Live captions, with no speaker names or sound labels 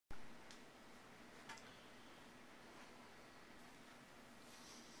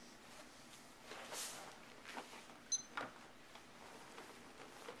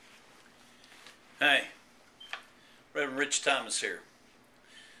Thomas here.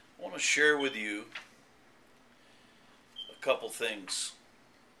 I want to share with you a couple things.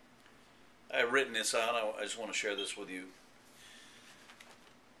 I've written this out. I just want to share this with you.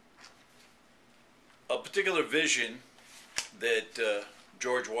 A particular vision that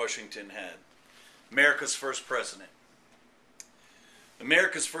George Washington had. America's first president.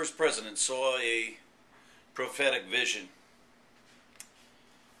 America's first president saw a prophetic vision.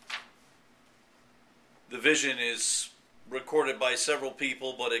 The vision is recorded by several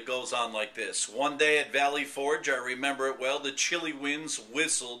people, but it goes on like this. One day at Valley Forge, I remember it well, the chilly winds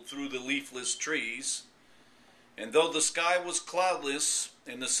whistled through the leafless trees, and though the sky was cloudless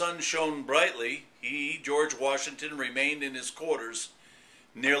and the sun shone brightly, he, George Washington, remained in his quarters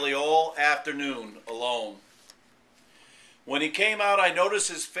nearly all afternoon alone. When he came out, I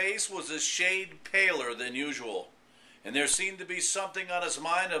noticed his face was a shade paler than usual, and there seemed to be something on his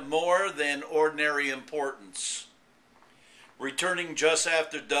mind of more than ordinary importance. Returning just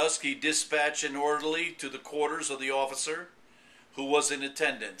after dusk, he dispatched an orderly to the quarters of the officer who was in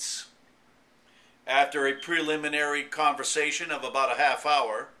attendance. After a preliminary conversation of about a half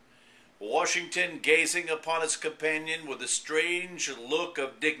hour, Washington, gazing upon his companion with a strange look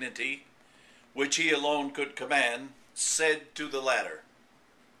of dignity, which he alone could command, said to the latter,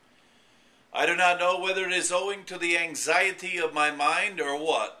 "I do not know whether it is owing to the anxiety of my mind or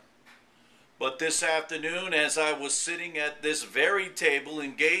what, but this afternoon, as I was sitting at this very table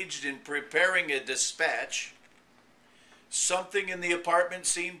engaged in preparing a dispatch, something in the apartment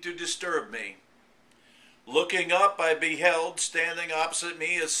seemed to disturb me. Looking up, I beheld, standing opposite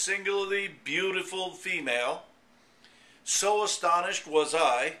me, a singularly beautiful female. So astonished was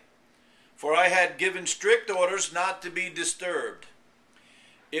I, for I had given strict orders not to be disturbed.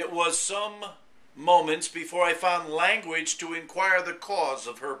 It was some moments before I found language to inquire the cause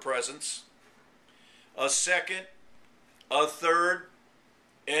of her presence. A second, a third,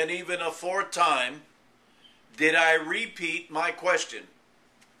 and even a fourth time did I repeat my question,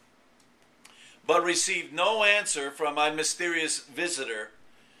 but received no answer from my mysterious visitor,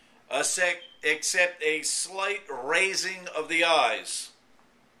 except a slight raising of the eyes.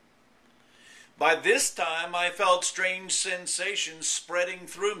 By this time I felt strange sensations spreading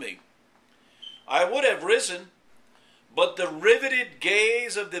through me. I would have risen, but the riveted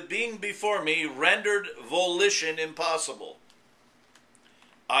gaze of the being before me rendered volition impossible.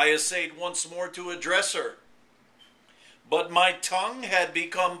 I essayed once more to address her, but my tongue had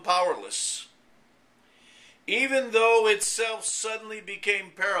become powerless, even though itself suddenly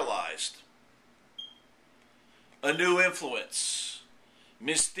became paralyzed. A new influence,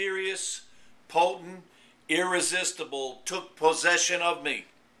 mysterious, potent, irresistible, took possession of me.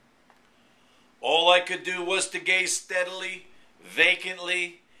 All I could do was to gaze steadily,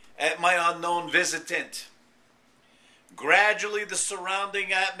 vacantly at my unknown visitant. Gradually the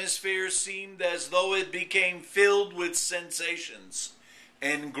surrounding atmosphere seemed as though it became filled with sensations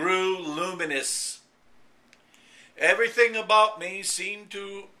and grew luminous. Everything about me seemed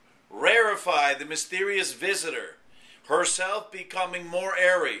to rarefy the mysterious visitor, herself becoming more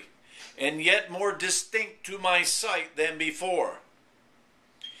airy and yet more distinct to my sight than before.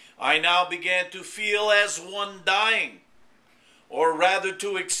 I now began to feel as one dying, or rather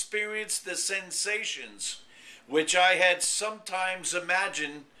to experience the sensations which I had sometimes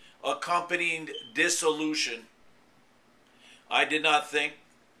imagined accompanied dissolution. I did not think,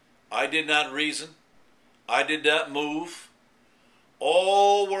 I did not reason, I did not move.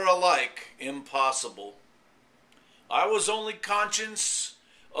 All were alike impossible. I was only conscious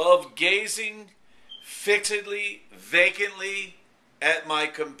of gazing fixedly, vacantly at my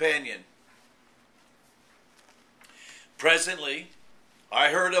companion. Presently, I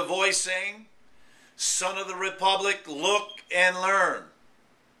heard a voice saying, "Son of the Republic, look and learn."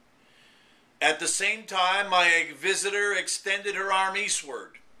 At the same time, my visitor extended her arm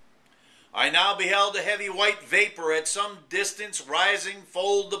eastward. I now beheld a heavy white vapor at some distance rising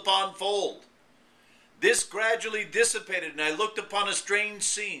fold upon fold. This gradually dissipated, and I looked upon a strange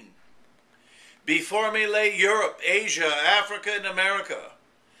scene. Before me lay Europe, Asia, Africa, and America.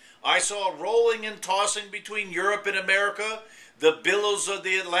 I saw rolling and tossing between Europe and America the billows of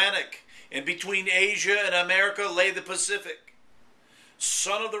the Atlantic, and between Asia and America lay the Pacific.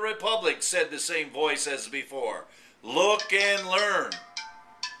 "Son of the Republic," said the same voice as before, "look and learn."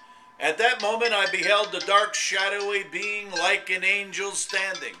 At that moment I beheld the dark shadowy being like an angel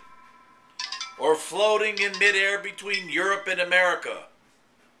standing, or floating in midair between Europe and America.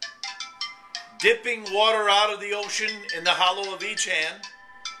 Dipping water out of the ocean in the hollow of each hand,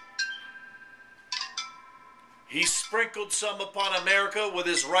 he sprinkled some upon America with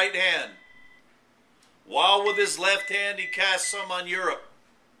his right hand. while with his left hand he cast some on Europe.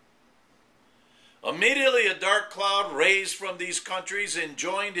 Immediately a dark cloud raised from these countries and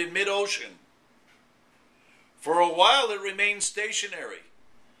joined in mid-ocean. For a while it remained stationary,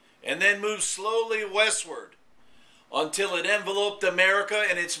 and then moved slowly westward until it enveloped America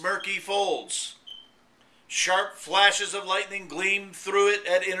in its murky folds. Sharp flashes of lightning gleamed through it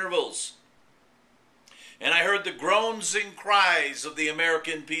at intervals, and I heard the groans and cries of the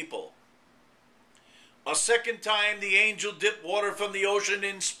American people. A second time the angel dipped water from the ocean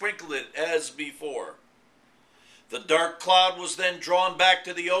and sprinkled it as before. The dark cloud was then drawn back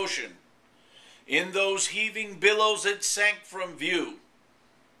to the ocean. In those heaving billows it sank from view.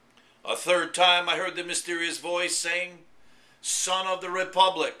 A third time I heard the mysterious voice saying, "Son of the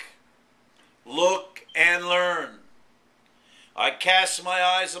Republic, look and learn." I cast my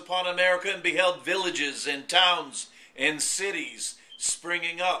eyes upon America and beheld villages and towns and cities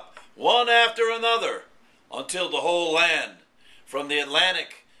springing up, one after another, until the whole land, from the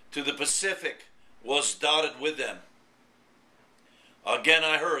Atlantic to the Pacific, was dotted with them. Again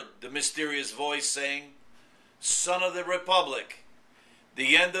I heard the mysterious voice saying, "Son of the Republic,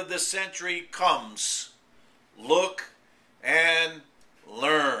 the end of the century comes. Look and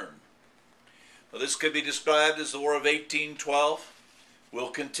learn." Well, this could be described as the War of 1812.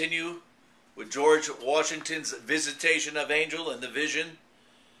 We'll continue with George Washington's visitation of angel and the vision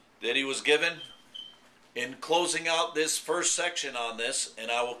that he was given in closing out this first section on this,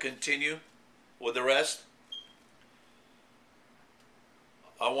 and I will continue with the rest.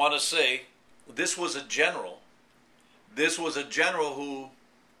 I want to say this was a general. This was a general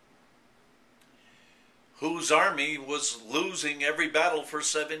whose army was losing every battle for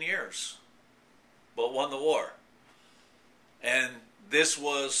 7 years, but won the war. And this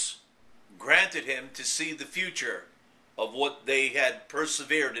was granted him to see the future of what they had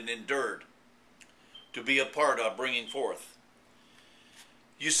persevered and endured to be a part of bringing forth.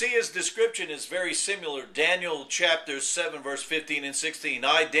 You see, his description is very similar. Daniel chapter 7 verse 15 and 16.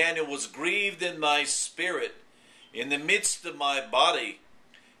 I, Daniel, was grieved in my spirit, in the midst of my body,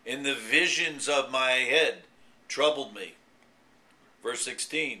 in the visions of my head troubled me. Verse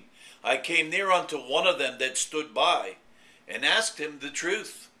 16. I came near unto one of them that stood by, and asked him the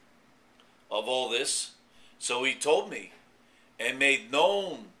truth of all this. So he told me, and made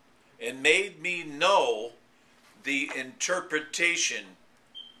me know the interpretation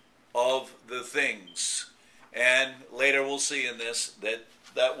of the things. And later we'll see in this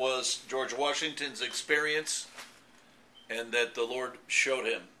that was George Washington's experience, and that the Lord showed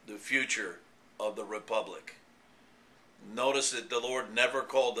him the future of the Republic. Notice that the Lord never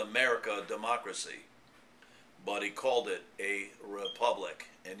called America a democracy, but he called it a republic.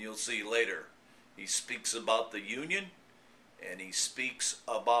 And you'll see later, he speaks about the Union, and he speaks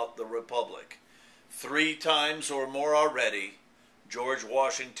about the Republic. 3 times or more already, George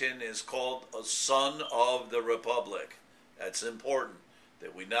Washington is called a son of the Republic. That's important,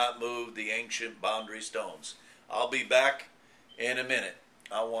 that we not move the ancient boundary stones. I'll be back in a minute.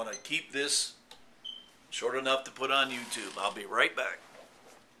 I want to keep this short enough to put on YouTube. I'll be right back.